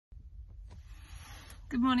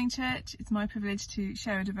Good morning, church. It's my privilege to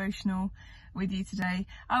share a devotional with you today.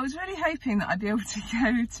 I was really hoping that I'd be able to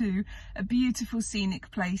go to a beautiful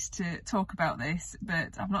scenic place to talk about this,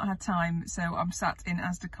 but I've not had time, so I'm sat in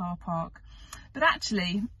Asda car park. But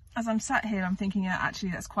actually, as I'm sat here, I'm thinking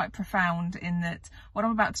actually that's quite profound, in that what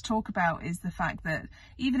I'm about to talk about is the fact that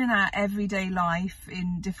even in our everyday life,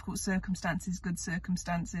 in difficult circumstances, good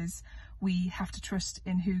circumstances, we have to trust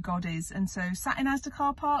in who God is. And so sat in Asda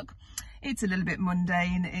car park, it's a little bit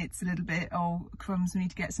mundane, it's a little bit, oh crumbs, we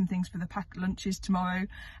need to get some things for the packed lunches tomorrow.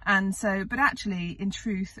 And so, but actually in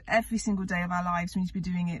truth, every single day of our lives we need to be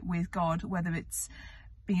doing it with God, whether it's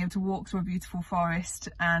being able to walk through a beautiful forest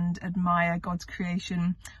and admire God's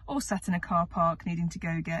creation, or sat in a car park needing to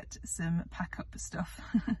go get some pack up stuff.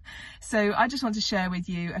 So I just want to share with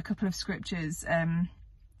you a couple of scriptures.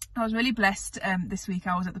 I was really blessed this week.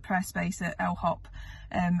 I was at the prayer space at LHOP,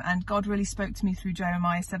 and God really spoke to me through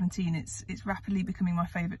Jeremiah 17. It's rapidly becoming my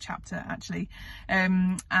favourite chapter, actually.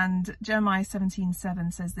 And Jeremiah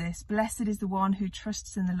 17:7 says this: "Blessed is the one who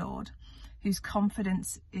trusts in the Lord, whose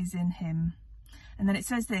confidence is in him." And then it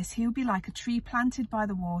says this: "He'll be like a tree planted by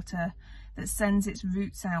the water that sends its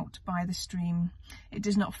roots out by the stream. It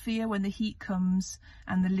does not fear when the heat comes,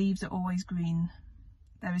 and the leaves are always green.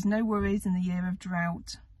 There is no worries in the year of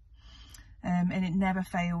drought, and it never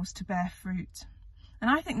fails to bear fruit."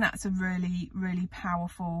 And I think that's a really, really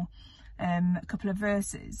powerful couple of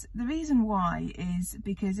verses. The reason why is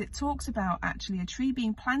because it talks about actually a tree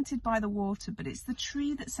being planted by the water, but it's the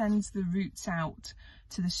tree that sends the roots out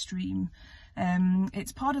to the stream.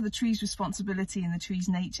 It's part of the tree's responsibility and the tree's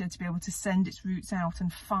nature to be able to send its roots out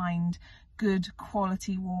and find good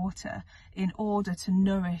quality water in order to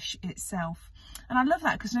nourish itself. And I love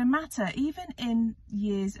that, because no matter, even in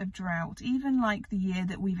years of drought, even like the year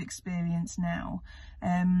that we've experienced now,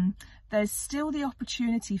 there's still the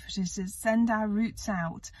opportunity for us to send our roots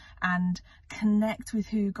out and connect with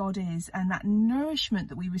who God is, and that nourishment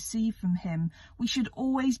that we receive from him, we should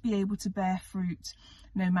always be able to bear fruit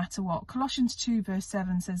no matter what. Colossians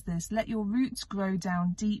 2:7 says this: "Let your roots grow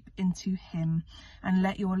down deep into him, and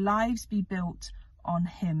let your lives be built on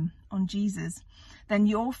him," on Jesus. "Then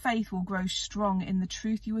your faith will grow strong in the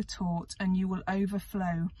truth you were taught, and you will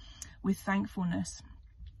overflow with thankfulness."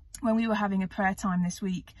 When we were having a prayer time this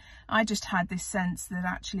week, I just had this sense that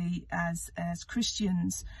actually as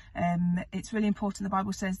Christians, it's really important. The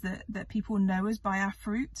Bible says that people know us by our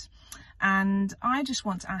fruit. And I just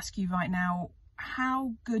want to ask you right now,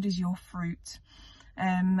 how good is your fruit?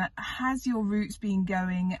 Has your roots been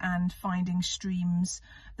going and finding streams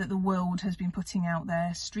that the world has been putting out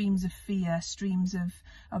there, streams of fear, streams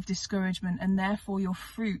of discouragement, and therefore your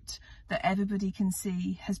fruit that everybody can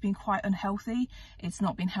see has been quite unhealthy? It's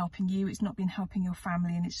not been helping you, it's not been helping your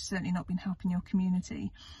family, and it's certainly not been helping your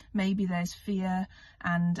community. Maybe there's fear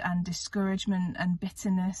and discouragement and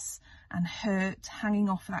bitterness and hurt hanging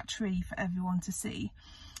off that tree for everyone to see.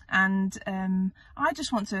 And I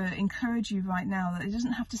just want to encourage you right now that it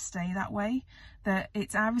doesn't have to stay that way, that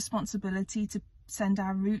it's our responsibility to send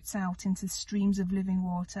our roots out into streams of living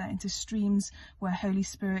water, into streams where Holy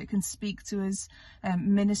Spirit can speak to us,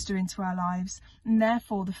 minister into our lives. And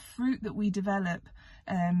therefore the fruit that we develop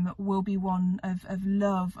will be one of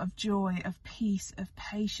love, of joy, of peace, of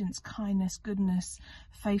patience, kindness, goodness,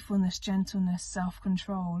 faithfulness, gentleness,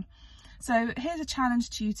 self-control. So here's a challenge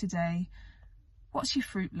to you today. What's your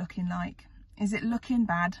fruit looking like? Is it looking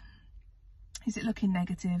bad? Is it looking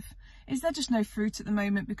negative? Is there just no fruit at the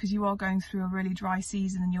moment because you are going through a really dry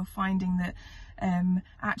season and you're finding that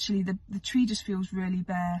actually the tree just feels really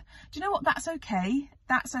bare? Do you know what? That's okay.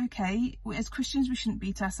 That's okay. As Christians, we shouldn't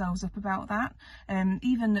beat ourselves up about that.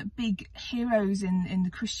 Even big heroes in the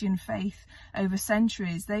Christian faith over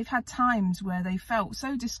centuries, they've had times where they felt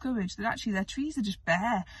so discouraged that actually their trees are just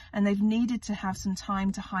bare, and they've needed to have some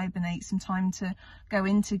time to hibernate, some time to go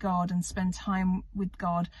into God and spend time with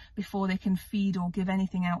God before they can feed or give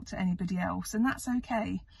anything out to anybody else. And that's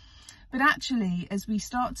okay. But actually, as we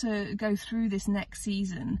start to go through this next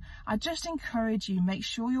season, I just encourage you, make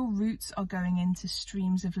sure your roots are going into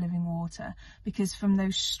streams of living water, because from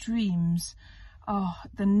those streams,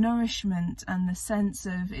 the nourishment and the sense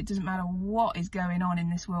of, it doesn't matter what is going on in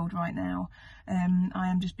this world right now, I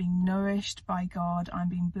am just being nourished by God, I'm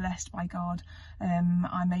being blessed by God,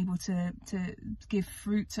 I'm able to give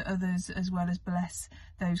fruit to others as well as bless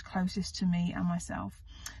those closest to me and myself.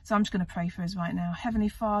 So I'm just going to pray for us right now. Heavenly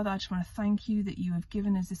Father, I just want to thank you that you have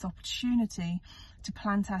given us this opportunity to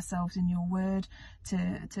plant ourselves in your word,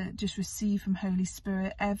 to just receive from Holy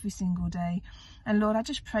Spirit every single day. And Lord, I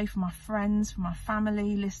just pray for my friends, for my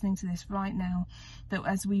family listening to this right now, that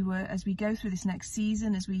as we go through this next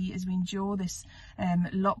season, as we endure this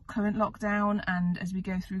current lockdown, and as we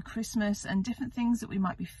go through Christmas and different things that we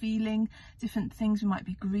might be feeling, different things we might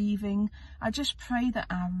be grieving, I just pray that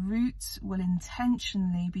our roots will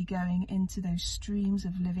intentionally be going into those streams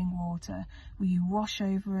of living water. Will you wash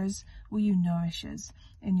over us? Will you nourish us?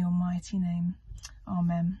 In your mighty name.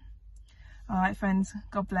 Amen. All right, friends,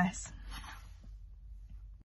 God bless.